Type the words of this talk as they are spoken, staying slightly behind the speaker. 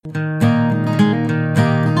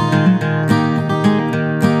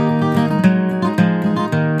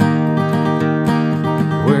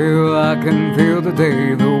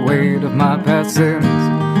today, the weight of my past sins.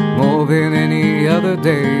 More than any other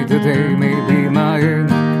day, today may be my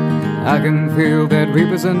end. I can feel that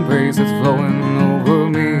reapers and praise that's flowing over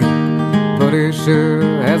me. Pretty sure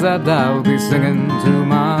as I die I'll be singing to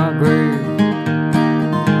my grave.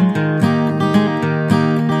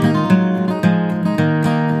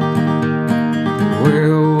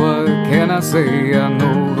 Well, what can I say? I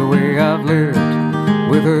know the way I've lived.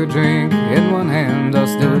 With a drink in one hand,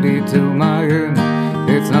 hostility to my end.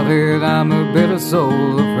 It's not that I'm a bitter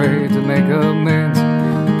soul, afraid to make amends.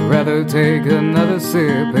 Rather take another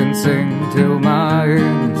sip and sing till my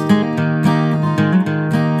end.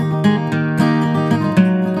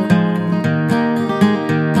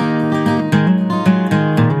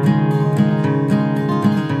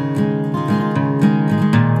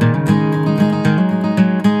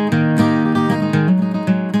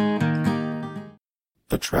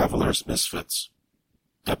 The Traveler's Misfits,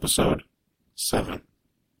 Episode 7.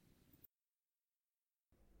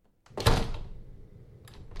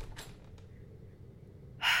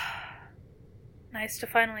 Nice to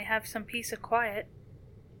finally have some peace and quiet.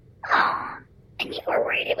 Oh, and you were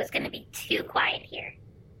worried it was going to be too quiet here.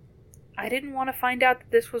 I didn't want to find out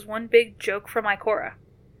that this was one big joke from Ikora.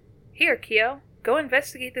 Here, Kyo, go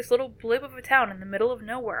investigate this little blip of a town in the middle of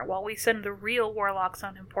nowhere while we send the real warlocks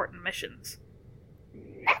on important missions.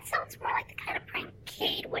 That sounds more like the kind of prank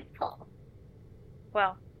Cade would pull.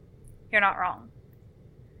 Well, you're not wrong.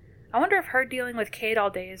 I wonder if her dealing with Cade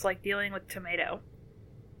all day is like dealing with Tomato.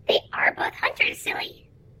 They are both hunters, silly.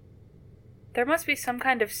 There must be some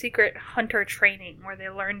kind of secret hunter training where they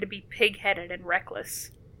learn to be pig-headed and reckless.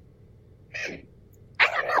 I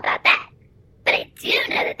don't know about that, but I do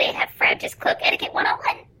know that they have Frabjous Cloak Etiquette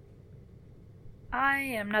 101. I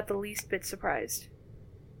am not the least bit surprised.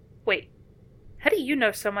 Wait, how do you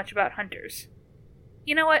know so much about hunters?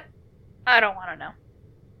 You know what? I don't want to know.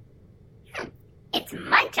 It's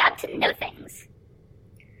my job to know things.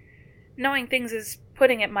 Knowing things is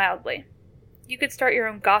putting it mildly. You could start your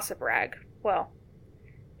own gossip rag. Well,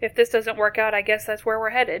 if this doesn't work out, I guess that's where we're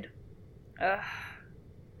headed. I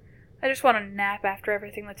just want to nap after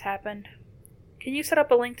everything that's happened. Can you set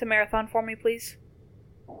up a link to Marathon for me, please?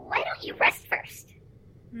 Why don't you rest first?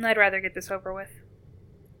 I'd rather get this over with.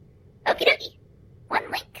 Okie dokie. One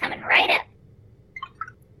link coming right up.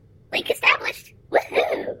 Link established.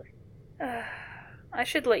 Woohoo! I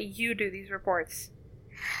should let you do these reports.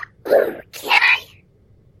 Ooh, can I?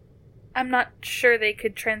 I'm not sure they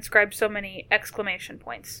could transcribe so many exclamation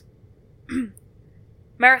points.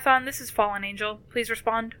 Marathon, this is Fallen Angel. Please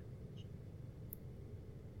respond.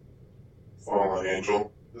 Fallen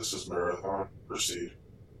Angel, this is Marathon. Proceed.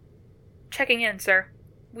 Checking in, sir.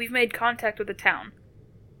 We've made contact with the town.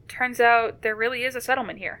 Turns out there really is a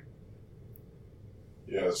settlement here.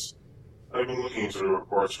 Yes. I've been looking into the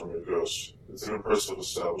reports from your ghost. It's an impressive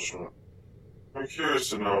establishment. I'm curious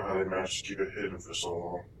to know how they managed to keep it hidden for so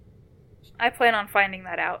long. I plan on finding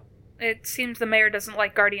that out. It seems the mayor doesn't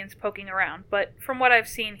like Guardians poking around, but from what I've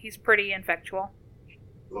seen, he's pretty infectual.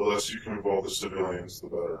 The less you can involve the civilians, the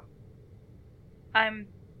better. I'm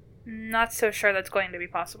not so sure that's going to be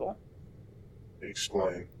possible.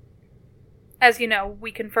 Explain. As you know,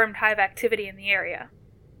 we confirmed hive activity in the area.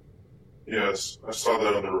 Yes, I saw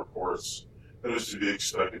that in the reports. That is to be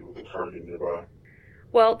expected with the target nearby.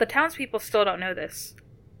 Well, the townspeople still don't know this.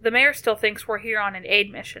 The mayor still thinks we're here on an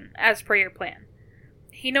aid mission, as per your plan.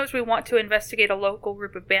 He knows we want to investigate a local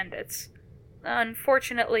group of bandits.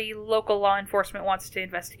 Unfortunately, local law enforcement wants to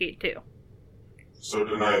investigate too. So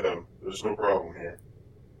deny them. There's no problem here.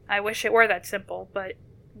 I wish it were that simple, but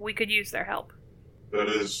we could use their help. That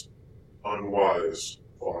is unwise,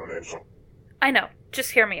 Fallen Angel. I know,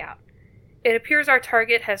 just hear me out. It appears our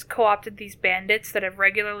target has co-opted these bandits that have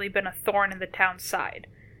regularly been a thorn in the town's side.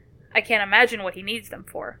 I can't imagine what he needs them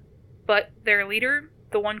for. But their leader,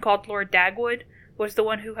 the one called Lord Dagwood, was the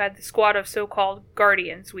one who had the squad of so-called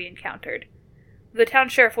Guardians we encountered. The town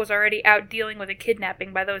sheriff was already out dealing with a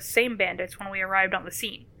kidnapping by those same bandits when we arrived on the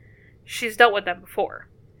scene. She's dealt with them before.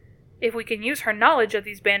 If we can use her knowledge of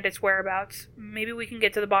these bandits' whereabouts, maybe we can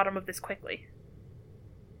get to the bottom of this quickly.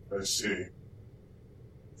 I see.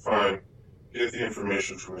 Fine. Get the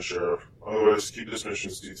information from the sheriff. Otherwise, keep this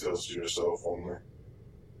mission's details to yourself only.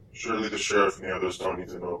 Surely the sheriff and the others don't need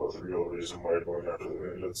to know about the real reason why you're going after the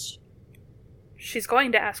bandits. She's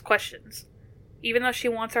going to ask questions. Even though she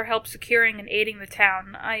wants our help securing and aiding the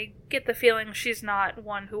town, I get the feeling she's not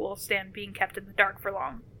one who will stand being kept in the dark for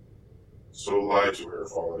long. So lie to her,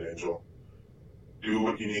 Fallen Angel. Do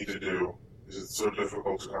what you need to do. Is it so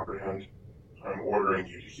difficult to comprehend? I'm ordering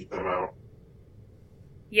you to keep them out.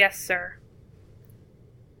 Yes, sir.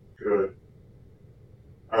 Good.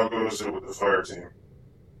 How goes it with the fire team?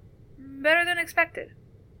 Better than expected.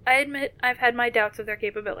 I admit I've had my doubts of their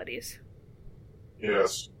capabilities.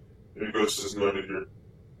 Yes, your ghost has noted your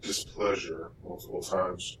displeasure multiple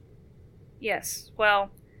times. Yes,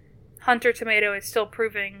 well, Hunter Tomato is still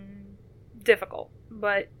proving difficult,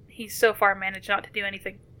 but he's so far managed not to do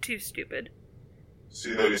anything too stupid.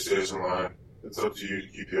 See that he stays in line. It's up to you to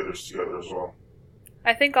keep the others together as well.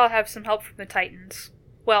 I think I'll have some help from the Titans.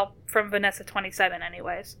 Well, from Vanessa 27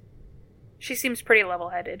 anyways. She seems pretty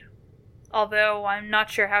level-headed. Although I'm not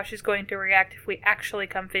sure how she's going to react if we actually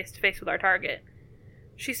come face-to-face with our target.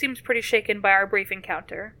 She seems pretty shaken by our brief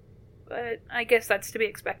encounter, but I guess that's to be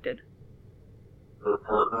expected. Her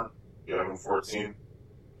partner, Gavin 14,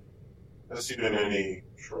 has he been any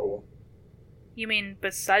trouble? You mean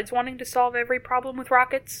besides wanting to solve every problem with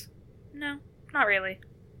rockets? No, not really.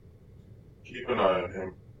 Keep an eye on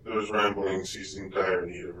him. Those ramblings, he's in dire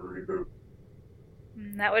need of a reboot.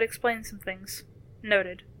 That would explain some things.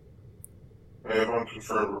 Noted. I have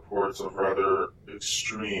unconfirmed reports of rather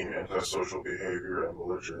extreme antisocial behavior and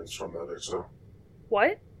belligerence from that XO.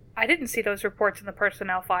 What? I didn't see those reports in the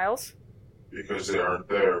personnel files. Because they aren't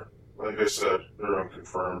there. Like I said, they're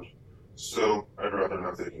unconfirmed. Still, I'd rather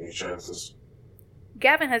not take any chances.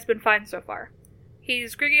 Gavin has been fine so far.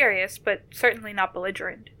 He's gregarious, but certainly not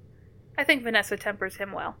belligerent. I think Vanessa tempers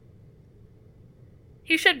him well.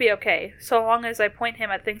 He should be okay, so long as I point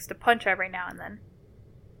him at things to punch every now and then.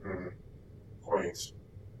 Quaint.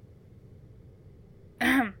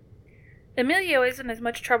 Emilio isn't as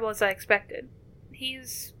much trouble as I expected.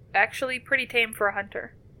 He's actually pretty tame for a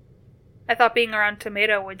hunter. I thought being around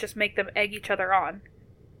Tomato would just make them egg each other on.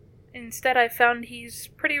 Instead, I found he's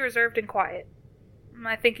pretty reserved and quiet.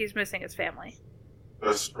 I think he's missing his family.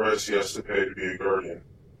 That's the price he has to pay to be a guardian.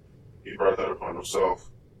 He brought that upon himself.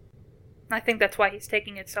 I think that's why he's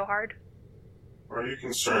taking it so hard. Are you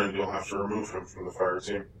concerned you'll have to remove him from the fire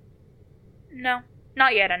team? No,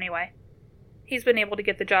 not yet anyway. He's been able to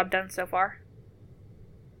get the job done so far.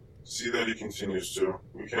 See that he continues to.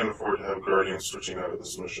 We can't afford to have guardians switching out of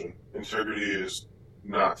this mission. Integrity is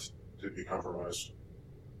not to be compromised.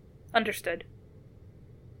 Understood.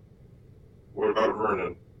 What about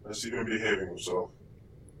Vernon? Has he been behaving himself?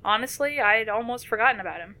 Honestly, I'd almost forgotten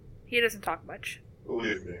about him. He doesn't talk much.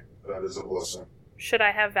 Believe me, that is a blessing. Should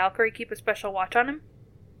I have Valkyrie keep a special watch on him?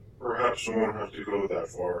 Perhaps we won't have to go that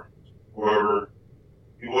far. However,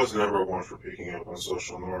 he was never one for picking up on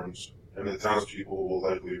social norms, and the townspeople will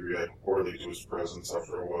likely react poorly to his presence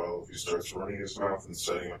after a while if he starts running his mouth and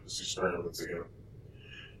setting up his experiments again.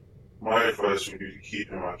 My advice would be to keep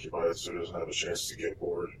him occupied so he doesn't have a chance to get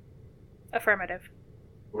bored. Affirmative.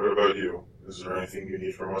 What about you? Is there anything you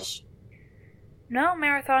need from us? No,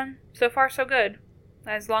 Marathon. So far, so good.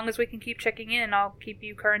 As long as we can keep checking in, I'll keep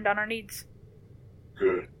you current on our needs.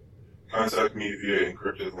 Good. Contact me via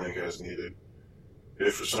encrypted link as needed.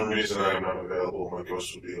 If for some reason I am not available, my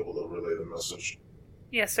ghost will be able to relay the message.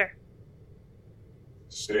 Yes, sir.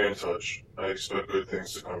 Stay in touch. I expect good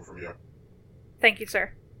things to come from you. Thank you,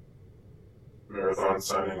 sir. Marathon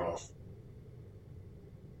signing off.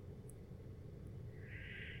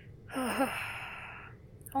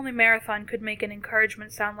 Only Marathon could make an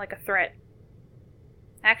encouragement sound like a threat.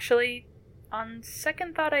 Actually, on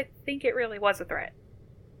second thought, I think it really was a threat.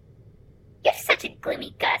 You're such a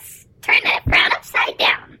gloomy Gus. Turn that frown upside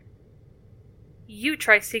down. You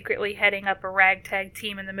try secretly heading up a ragtag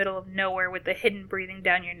team in the middle of nowhere with the hidden breathing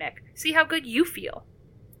down your neck. See how good you feel.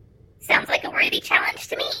 Sounds like a worthy challenge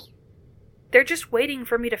to me. They're just waiting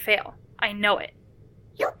for me to fail. I know it.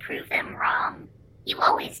 You'll prove them wrong. You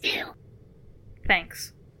always do.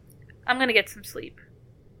 Thanks. I'm gonna get some sleep.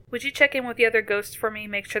 Would you check in with the other ghosts for me,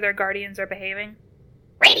 make sure their guardians are behaving?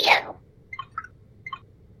 Radio.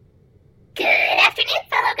 Good afternoon,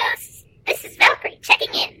 fellow ghosts. This is Valkyrie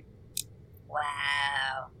checking in.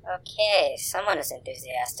 Wow. Okay, someone is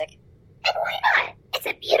enthusiastic. And why not? It's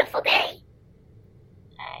a beautiful day.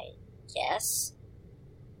 I guess.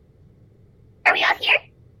 Are we all here?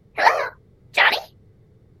 Hello? Johnny?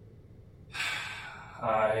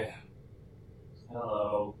 Hi.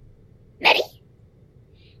 Hello. Meddy?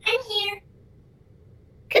 I'm here.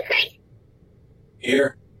 Kukri?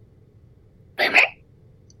 Here. Boomer?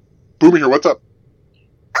 Boomer here, what's up?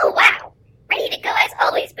 Oh, wow. Ready to go as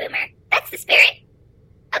always, Boomer. That's the spirit.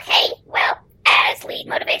 Okay, well, as lead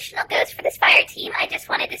motivational ghost for this fire team, I just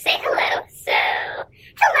wanted to say hello, so...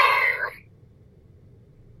 Hello!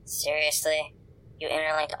 Seriously? You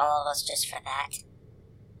interlinked all of us just for that?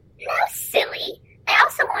 No, silly. I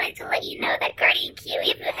also wanted to let you know that Guardian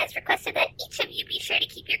Kyoibu has requested that each of you be sure to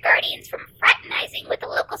keep your guardians from fraternizing with the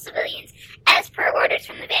local civilians as per orders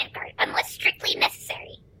from the Vanguard, unless strictly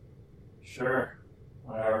necessary. Sure.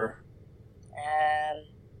 Whatever.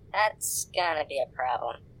 That's gonna be a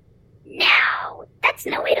problem. Now, that's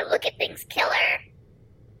no way to look at things, Killer.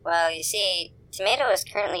 Well, you see, Tomato is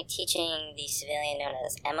currently teaching the civilian known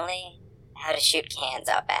as Emily how to shoot cans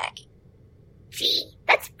out back. Gee,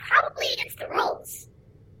 that's probably against the rules.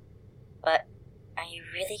 But are you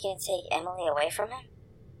really gonna take Emily away from him?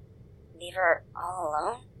 Leave her all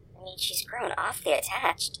alone? I mean, she's grown awfully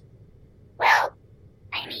attached. Well,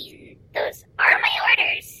 I mean, those are my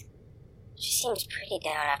orders. She seems pretty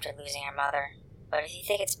down after losing her mother. But if you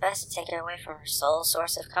think it's best to take her away from her sole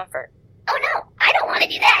source of comfort... Oh no, I don't want to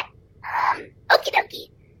do that. Okie dokie.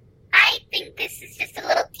 I think this is just a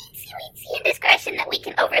little teensy-weensy indiscretion that we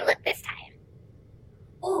can overlook this time.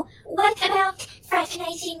 Oh, what about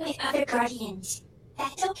fraternizing with other guardians?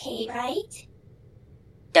 That's okay, right?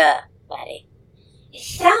 Duh, Maddie.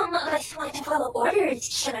 Some of us want to follow orders,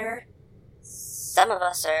 Killer. Some of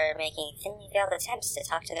us are making thinly veiled attempts to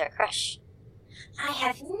talk to their crush. I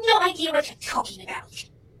have no idea what you're talking about.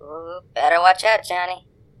 Ooh, better watch out, Johnny.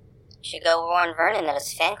 You should go warn Vernon that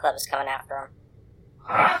his fan club is coming after him.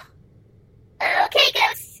 Huh? Okay,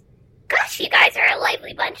 Ghosts. Gosh, you guys are a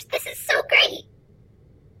lively bunch. This is so great.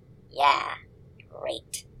 Yeah,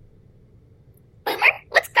 great. Boomer,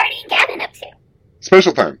 what's Guardian Gavin up to?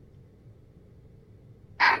 Special time.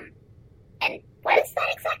 And what is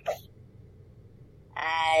that exactly?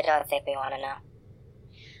 I don't think we want to know.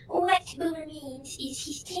 What Boomer means is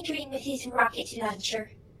he's tinkering with his rocket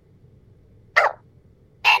launcher. Oh,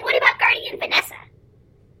 and what about Guardian Vanessa?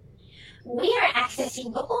 We are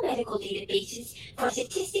accessing local medical databases for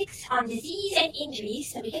statistics on disease and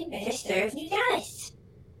injuries so we can better serve New Dallas.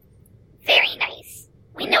 Very nice.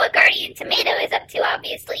 We know what Guardian Tomato is up to,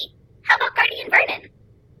 obviously. How about Guardian Vernon?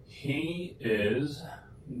 He is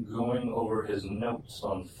going over his notes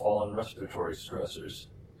on fallen respiratory stressors.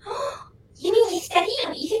 You mean he's studying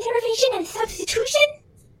on ether derivation and substitution?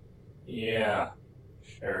 Yeah,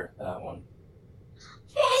 sure, that one.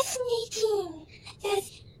 Fascinating.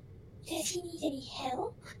 Does he need any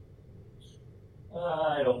help?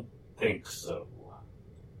 I don't think so.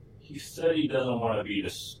 He said he doesn't want to be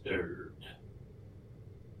disturbed.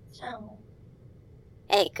 Oh.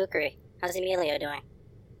 Hey, Kukri, how's Emilio doing?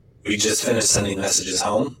 We just finished sending messages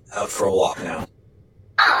home. Out for a walk now.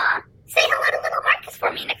 Aw, say hello to little Marcus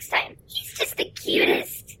for me next time. He's just the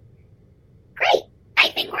cutest. Great. I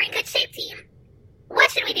think we're in good shape, team.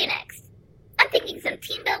 What should we do next? I'm thinking some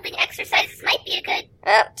team-building exercises might be a good...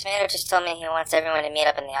 Well, Tomato just told me he wants everyone to meet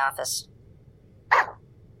up in the office. Oh.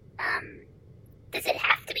 Does it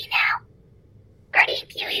have to be now? Guardian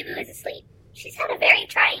Kyoibu is asleep. She's had a very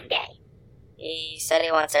trying day. He said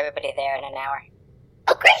he wants everybody there in an hour.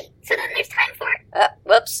 Oh, great. So then there's time for it. Oh,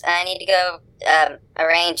 whoops, I need to go,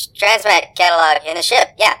 arrange transmit catalog in the ship.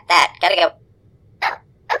 Yeah, that. Gotta go. Oh,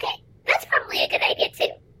 okay. That's probably a good idea,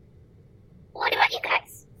 too. What about you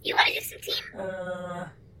guys? You want to do some team?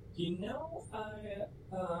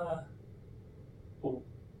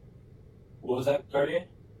 What was that, Guardian?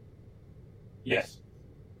 Yes.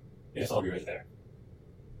 Yes, I'll be right there.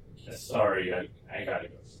 Sorry, I gotta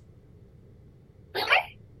go. Boomer?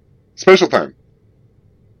 Special time.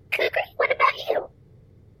 Kukri, what about you?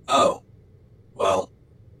 Oh. Well,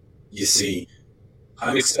 you see,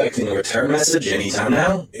 I'm expecting a return message anytime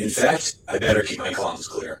now. In fact, I better keep my comms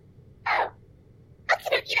clear. Oh.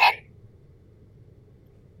 Okie dokie then.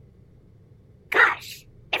 Gosh,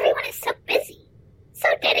 everyone is so busy. So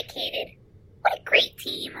dedicated. What a great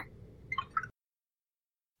team.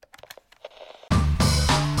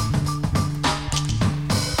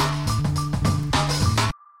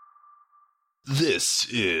 This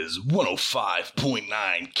is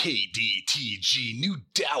 105.9 KDTG, New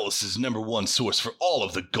Dallas's #1 source for all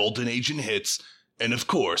of the Golden Age and hits, and of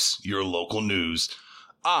course, your local news.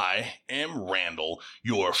 I am Randall,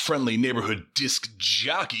 your friendly neighborhood disc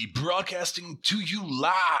jockey, broadcasting to you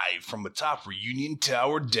live from atop Reunion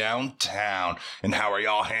Tower downtown. And how are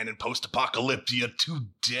y'all handling post-apocalyptia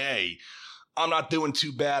today? I'm not doing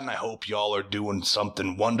too bad, and I hope y'all are doing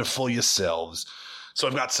something wonderful yourselves. So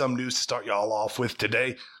I've got some news to start y'all off with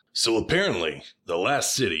today. So apparently, the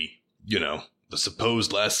last city, the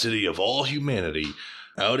supposed last city of all humanity,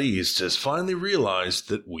 out east has finally realized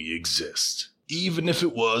that we exist. Even if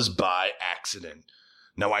it was by accident.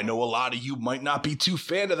 Now, I know a lot of you might not be too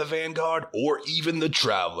fan of the Vanguard or even the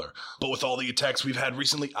Traveler, but with all the attacks we've had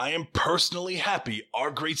recently, I am personally happy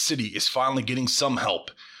our great city is finally getting some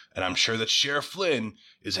help. and I'm sure that Sheriff Flynn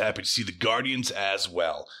is happy to see the Guardians as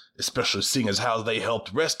well, especially seeing as how they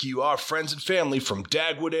helped rescue our friends and family from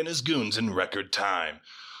Dagwood and his goons in record time.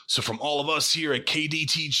 So from all of us here at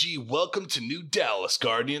KDTG, welcome to New Dallas,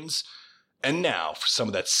 Guardians. And now for some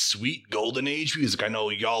of that sweet Golden Age music I know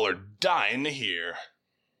y'all are dying to hear.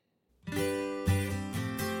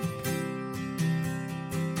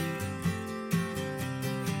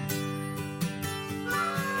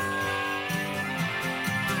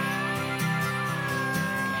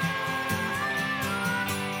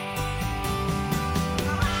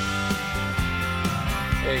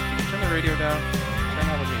 Hey, can you turn the radio down? Turn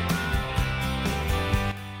out the meeting.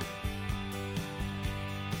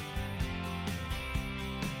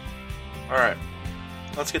 Alright,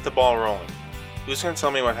 let's get the ball rolling. Who's gonna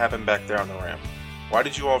tell me what happened back there on the ramp? Why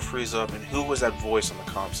did you all freeze up, and who was that voice on the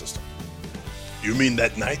comm system? You mean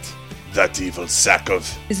that night? That evil sack of...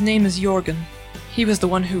 His name is Jorgen. He was the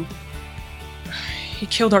one who... He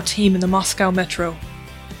killed our team in the Moscow metro.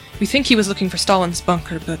 We think he was looking for Stalin's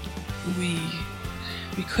bunker, but we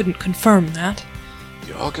couldn't confirm that.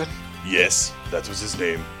 Jorgen? Yes, that was his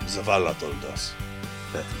name. Zavala told us.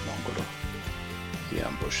 That Mongolo. He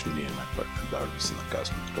ambushed me and my partner Darvis in the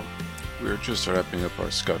Cosmodrome. We were just wrapping up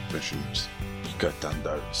our scout missions. He cut down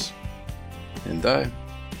Darvis. And I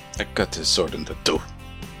cut his sword into two.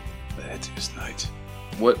 The hideous night.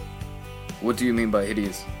 What do you mean by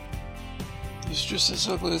hideous? He's just as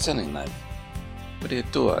ugly as any knife. But he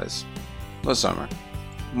had 2 eyes. Less armor.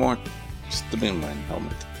 More just the beamline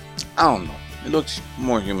helmet. I don't know. He looked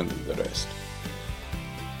more human than the rest.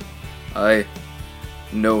 I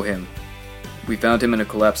know him. We found him in a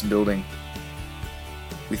collapsed building.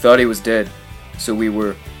 We thought he was dead, so we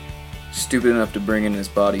were stupid enough to bring in his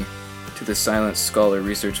body to the Silent Scholar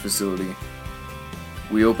research facility.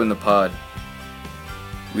 We opened the pod.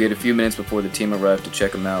 We had a few minutes before the team arrived to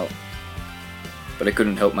check him out, but I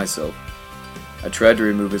couldn't help myself. I tried to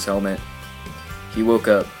remove his helmet. He woke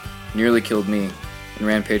up, nearly killed me, and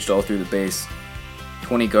rampaged all through the base.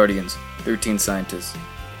 20 Guardians, 13 scientists,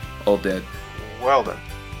 all dead. Well then,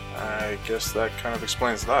 I guess that kind of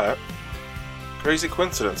explains that. Crazy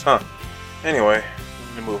coincidence, huh? Anyway, we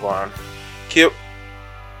need to move on. Cute.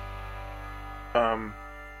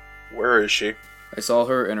 Where is she? I saw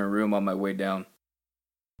her in her room on my way down.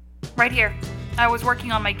 Right here. I was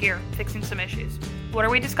working on my gear, fixing some issues. What are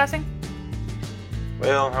we discussing?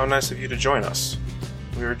 Well, how nice of you to join us.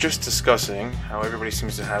 We were just discussing how everybody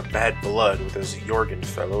seems to have bad blood with this Jorgen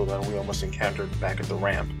fellow that we almost encountered back at the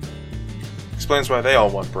ramp. Explains why they all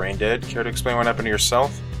want brain dead. Care to explain what happened to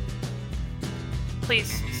yourself?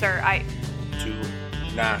 Please, sir, Do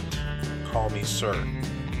not call me sir.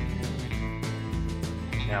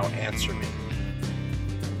 Now answer me.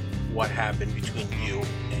 What happened between you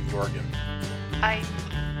and Jorgen?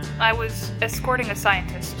 I was escorting a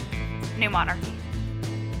scientist, New Monarchy.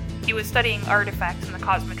 He was studying artifacts in the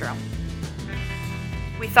Cosmodrome.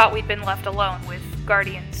 We thought we'd been left alone with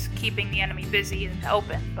Guardians keeping the enemy busy and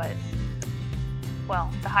open, but, well,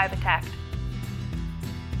 the Hive attacked.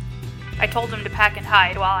 I told him to pack and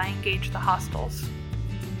hide while I engaged the hostiles.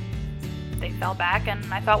 They fell back,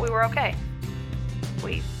 and I thought we were okay.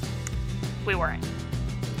 We weren't.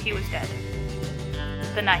 He was dead.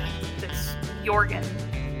 The night this Jorgen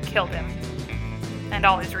killed him, and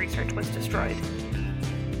all his research was destroyed.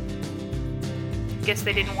 Guess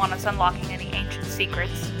they didn't want us unlocking any ancient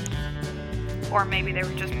secrets. Or maybe they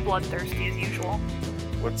were just bloodthirsty as usual.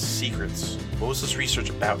 What secrets? What was this research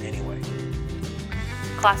about anyway?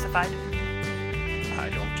 Classified. I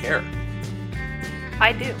don't care.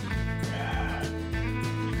 I do.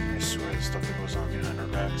 I swear the stuff that goes on behind our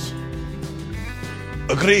backs.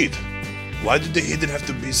 Agreed. Why did the hidden have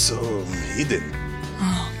to be so hidden?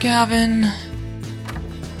 Oh, Gavin.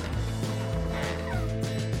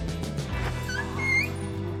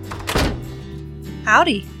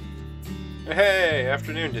 Howdy. Hey,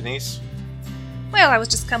 afternoon, Denise. Well, I was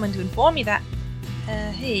just coming to inform you that...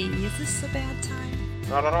 hey, is this a bad time?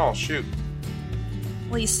 Not at all, shoot.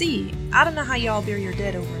 Well, you see, I don't know how y'all bury your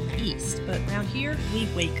dead over in the east, but around here, we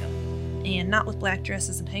wake them. And not with black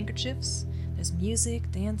dresses and handkerchiefs. There's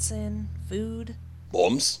music, dancing, food.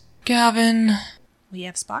 Bombs? Gavin. We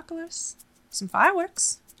have sparklers, some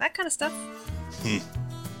fireworks, that kind of stuff.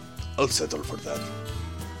 I'll settle for that.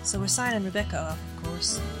 So we're signing Rebecca off, of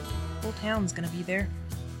course. The whole town's gonna be there.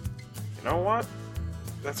 You know what?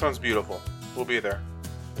 That sounds beautiful. We'll be there.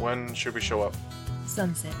 When should we show up?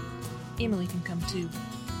 Sunset. Emily can come too.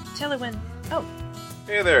 Tell her when... Oh.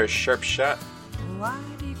 Hey there, sharp shot. Why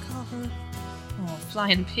do you call her... Oh,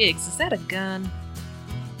 flying pigs. Is that a gun?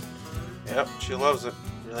 Yep, she loves it.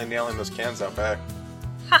 Really nailing those cans out back.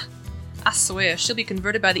 Ha! swear, she'll be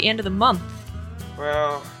converted by the end of the month.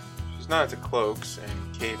 Well, she's not into cloaks,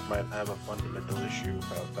 and Kate might have a fundamental issue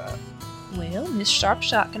about that. Well, Miss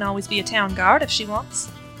Sharpshot can always be a town guard if she wants.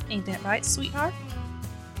 Ain't that right, sweetheart?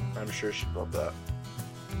 I'm sure she'd love that.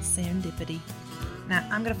 Serendipity. Now,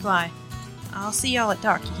 I'm gonna fly. I'll see y'all at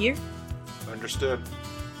dark, you hear? Understood.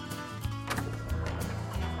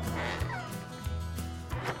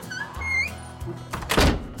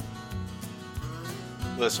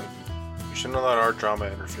 Listen, you shouldn't let our drama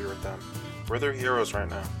interfere with them. We're their heroes right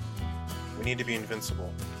now. We need to be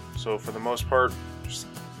invincible. So for the most part, just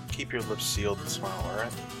keep your lips sealed and smile,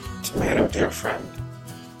 alright? Tomato, dear friend,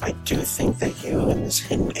 I do think that you and this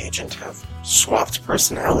hidden agent have swapped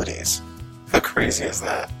personalities. How crazy is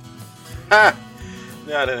that? Ha!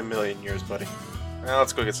 Not in a million years, buddy. Now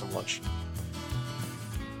let's go get some lunch.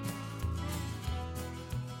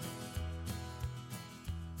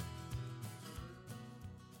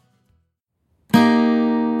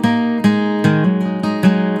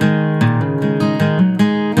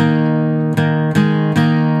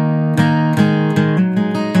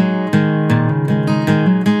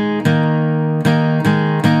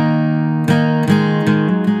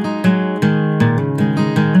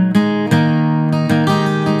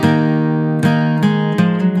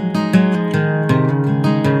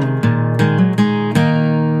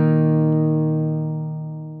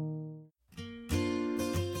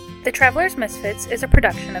 The Traveler's Misfits is a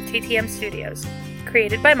production of TTM Studios,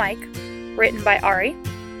 created by Mike, written by Ari,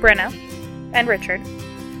 Brenna, and Richard,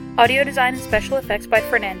 audio design and special effects by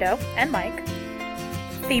Fernando and Mike,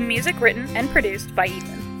 theme music written and produced by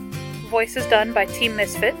Ethan, voices done by Team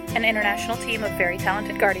Misfit, an international team of very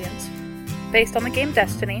talented guardians, based on the game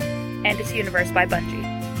Destiny and its universe by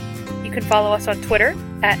Bungie. You can follow us on Twitter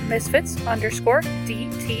at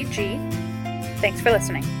Misfits_DTG. Thanks for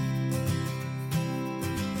listening.